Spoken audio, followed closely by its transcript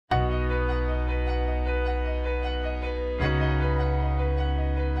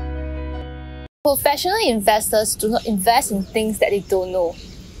Professional investors do not invest in things that they don't know.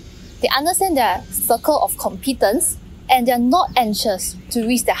 They understand their circle of competence and they are not anxious to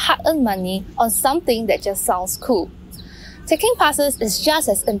risk their hard-earned money on something that just sounds cool. Taking passes is just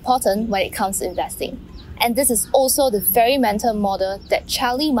as important when it comes to investing. And this is also the very mental model that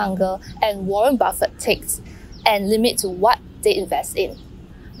Charlie Munger and Warren Buffett takes and limit to what they invest in.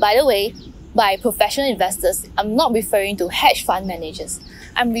 By the way, by professional investors, I'm not referring to hedge fund managers.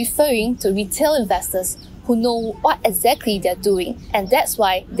 I'm referring to retail investors who know what exactly they're doing, and that's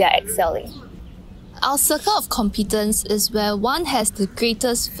why they're excelling. Our circle of competence is where one has the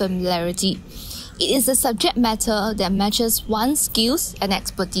greatest familiarity. It is the subject matter that matches one's skills and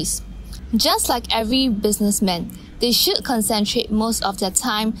expertise. Just like every businessman, they should concentrate most of their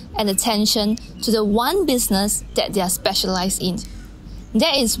time and attention to the one business that they are specialized in.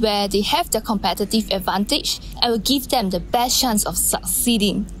 That is where they have the competitive advantage and will give them the best chance of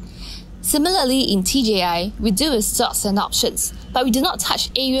succeeding. Similarly, in TJI, we deal with stocks and options, but we do not touch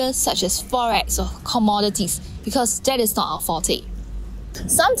areas such as forex or commodities because that is not our forte.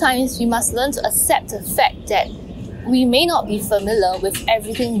 Sometimes we must learn to accept the fact that we may not be familiar with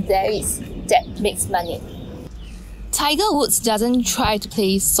everything there is that makes money. Tiger Woods doesn't try to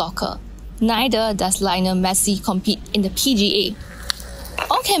play soccer. Neither does Lionel Messi compete in the PGA.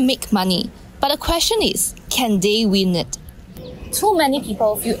 All can make money, but the question is, can they win it? Too many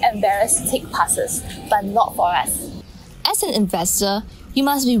people feel embarrassed to take passes, but not for us. As an investor, you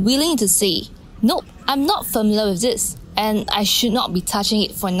must be willing to say, nope, I'm not familiar with this, and I should not be touching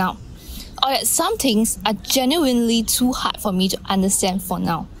it for now. Or that some things are genuinely too hard for me to understand for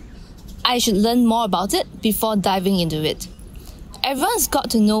now. I should learn more about it before diving into it. Everyone's got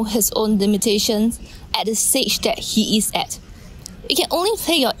to know his own limitations at the stage that he is at. You can only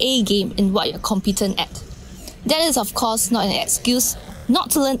play your A game in what you're competent at. That is of course not an excuse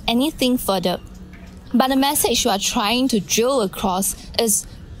not to learn anything further. But the message you are trying to drill across is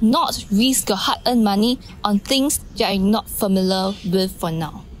not risk your hard-earned money on things that you're not familiar with for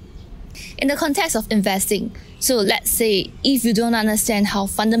now. In the context of investing, so let's say if you don't understand how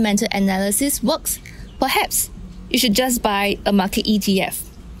fundamental analysis works, perhaps you should just buy a market ETF.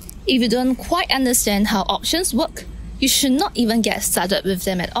 If you don't quite understand how options work, you should not even get started with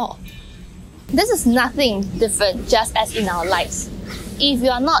them at all. This is nothing different just as in our lives. If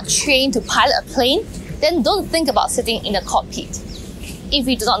you are not trained to pilot a plane, then don't think about sitting in the cockpit. If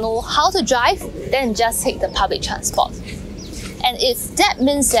you do not know how to drive, then just take the public transport. And if that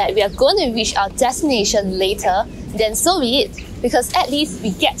means that we are going to reach our destination later, then so be it, because at least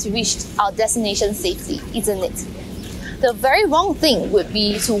we get to reach our destination safely, isn't it? The very wrong thing would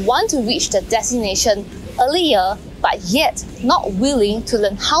be to want to reach the destination earlier, but yet not willing to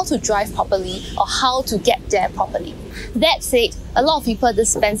learn how to drive properly or how to get there properly. That said, a lot of people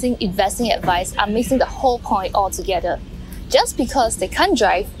dispensing investing advice are missing the whole point altogether. Just because they can't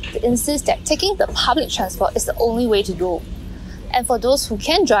drive, they insist that taking the public transport is the only way to go. And for those who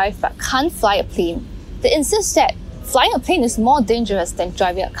can drive but can't fly a plane, they insist that flying a plane is more dangerous than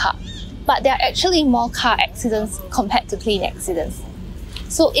driving a car. But there are actually more car accidents compared to plane accidents.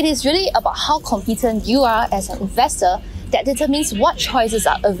 So it is really about how competent you are as an investor that determines what choices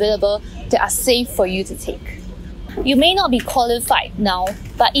are available that are safe for you to take. You may not be qualified now,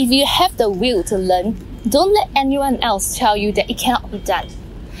 but if you have the will to learn, don't let anyone else tell you that it cannot be done.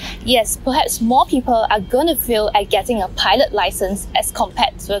 Yes, perhaps more people are going to fail at getting a pilot license as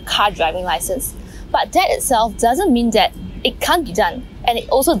compared to a car driving license, but that itself doesn't mean that it can't be done, and it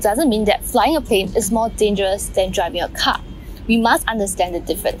also doesn't mean that flying a plane is more dangerous than driving a car. We must understand the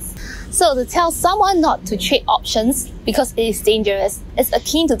difference. So to tell someone not to trade options because it is dangerous is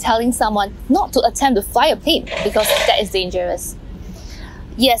akin to telling someone not to attempt to fly a plane because that is dangerous.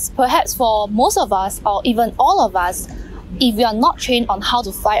 Yes, perhaps for most of us or even all of us, if we are not trained on how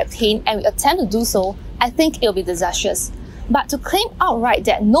to fly a plane and we attempt to do so, I think it will be disastrous. But to claim outright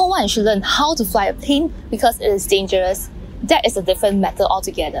that no one should learn how to fly a plane because it is dangerous, that is a different matter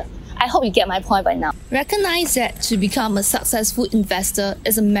altogether. I hope you get my point by now. Recognize that to become a successful investor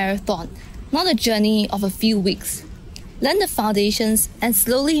is a marathon, not a journey of a few weeks. Learn the foundations and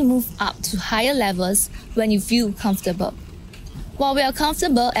slowly move up to higher levels when you feel comfortable. While we are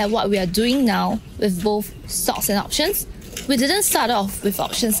comfortable at what we are doing now with both stocks and options, we didn't start off with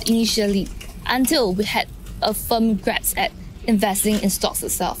options initially until we had a firm grasp at investing in stocks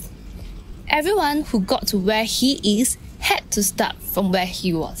itself. Everyone who got to where he is had to start from where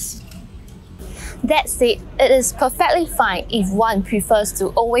he was. That said, it is perfectly fine if one prefers to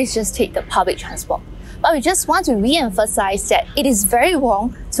always just take the public transport. But we just want to re-emphasize that it is very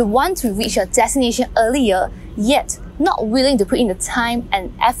wrong to want to reach your destination earlier, yet not willing to put in the time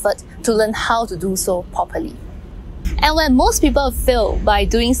and effort to learn how to do so properly. And when most people fail by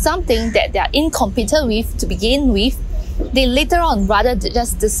doing something that they are incompetent with to begin with, they later on rather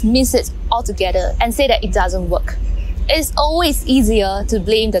just dismiss it altogether and say that it doesn't work. It is always easier to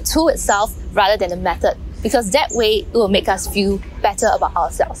blame the tool itself rather than the method, because that way it will make us feel better about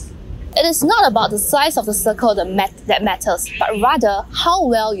ourselves. It is not about the size of the circle that matters, but rather how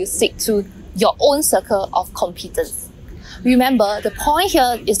well you stick to your own circle of competence. Remember, the point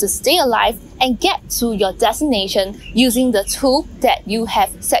here is to stay alive and get to your destination using the tool that you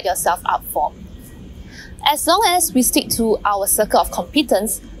have set yourself up for. As long as we stick to our circle of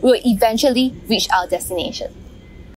competence, we will eventually reach our destination.